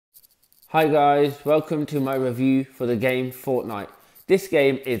Hi guys, welcome to my review for the game Fortnite. This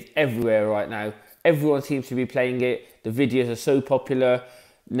game is everywhere right now. Everyone seems to be playing it. The videos are so popular.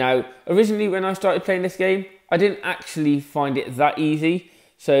 Now, originally when I started playing this game, I didn't actually find it that easy.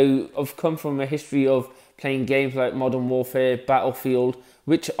 So I've come from a history of playing games like Modern Warfare, Battlefield,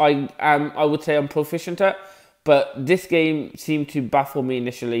 which I would say I'm proficient at. But this game seemed to baffle me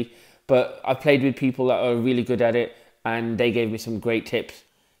initially. But I played with people that are really good at it and they gave me some great tips.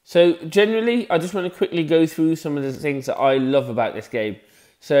 So generally, I just want to quickly go through some of the things that I love about this game.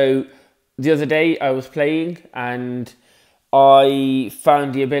 So the other day I was playing and I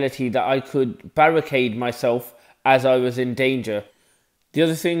found the ability that I could barricade myself as I was in danger. The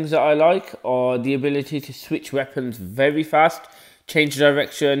other things that I like are the ability to switch weapons very fast, change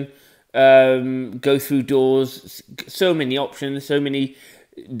direction, go through doors, so many options, so many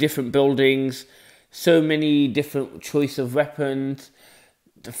different buildings, so many different choice of weapons,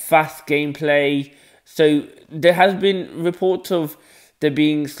 the fast gameplay. So there has been reports of there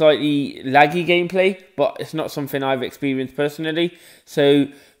being slightly laggy gameplay, but it's not something I've experienced personally. So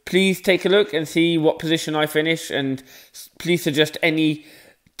please take a look and see what position I finish, and please suggest any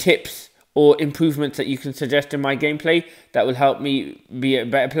tips or improvements that you can suggest in my gameplay that will help me be a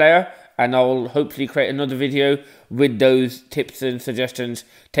better player, and I'll hopefully create another video with those tips and suggestions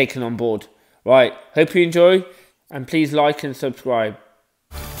taken on board. Right, hope you enjoy, and please like and subscribe.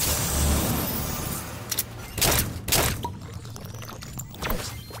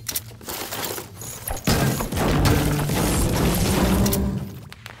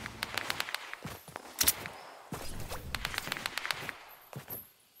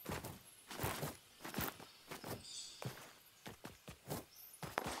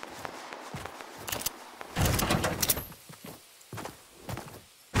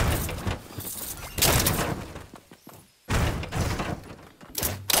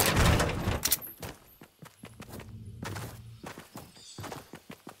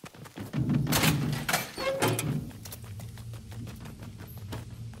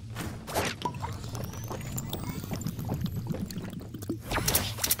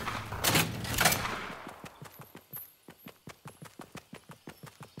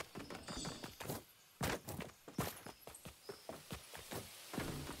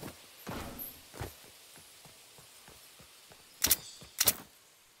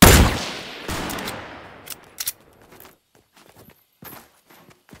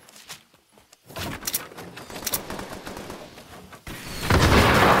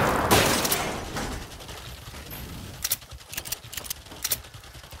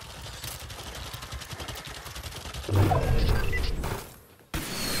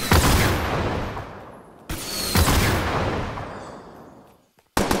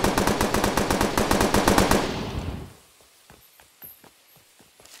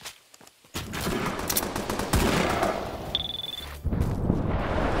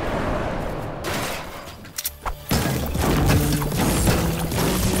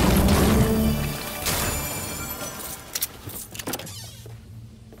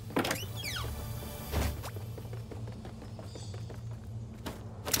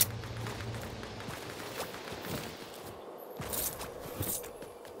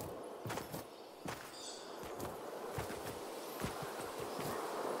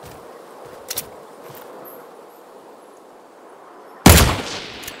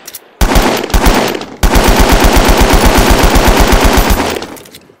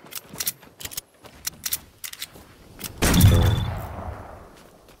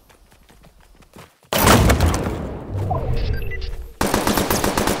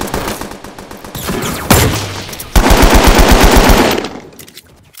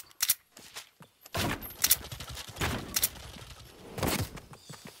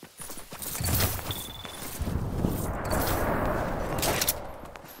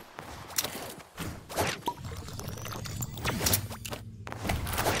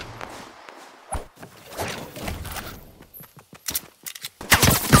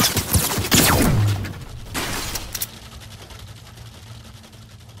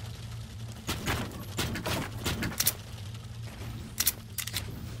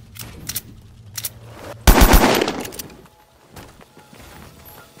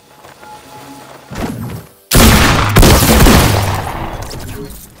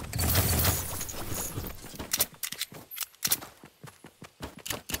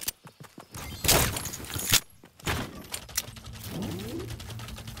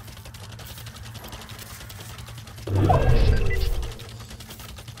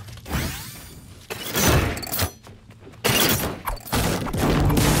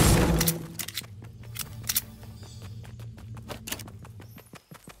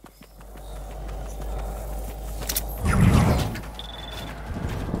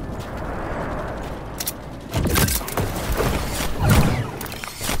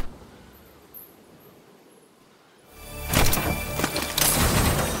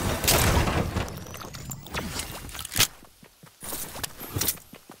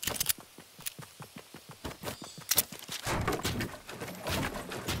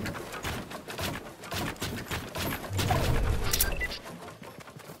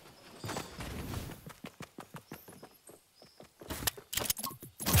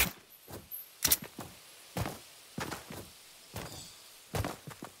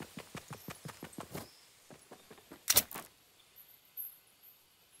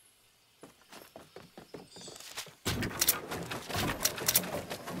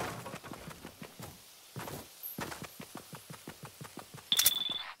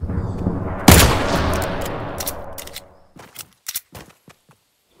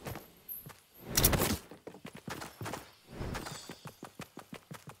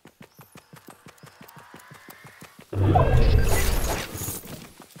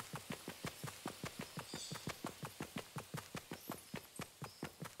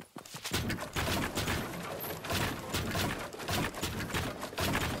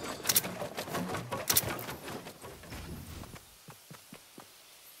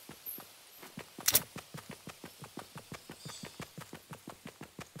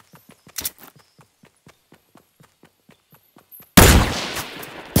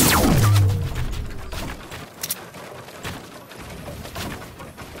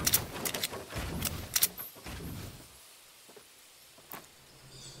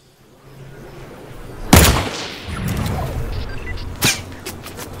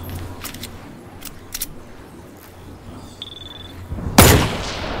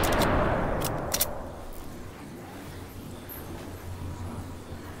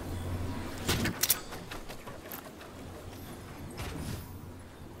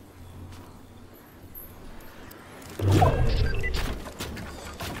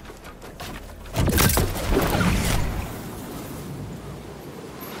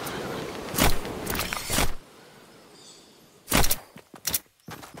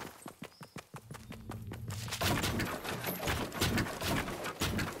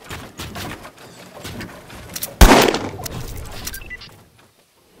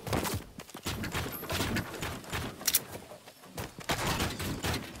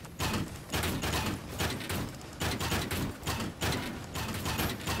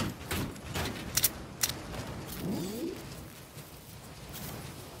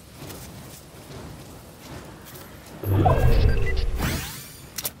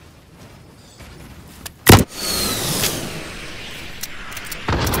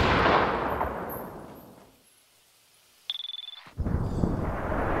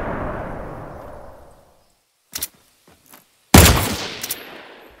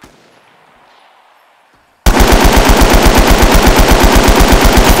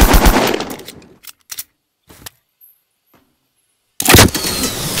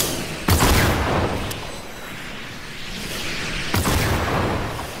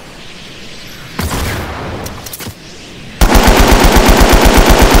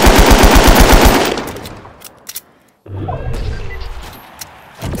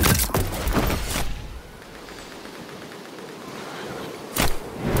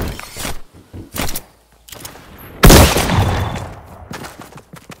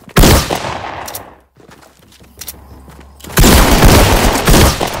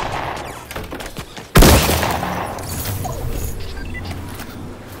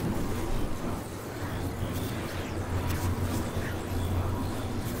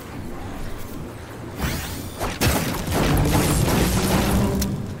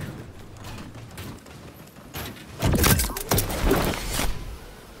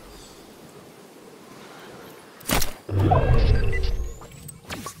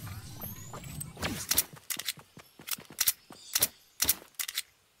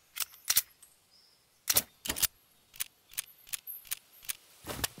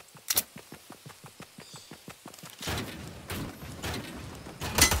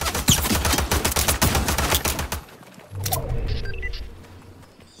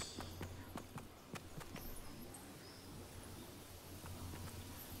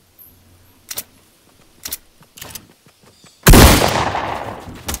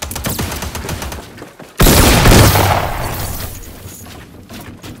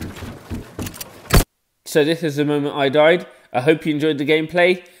 So this is the moment I died. I hope you enjoyed the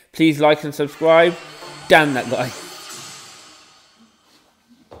gameplay. Please like and subscribe. Damn that guy.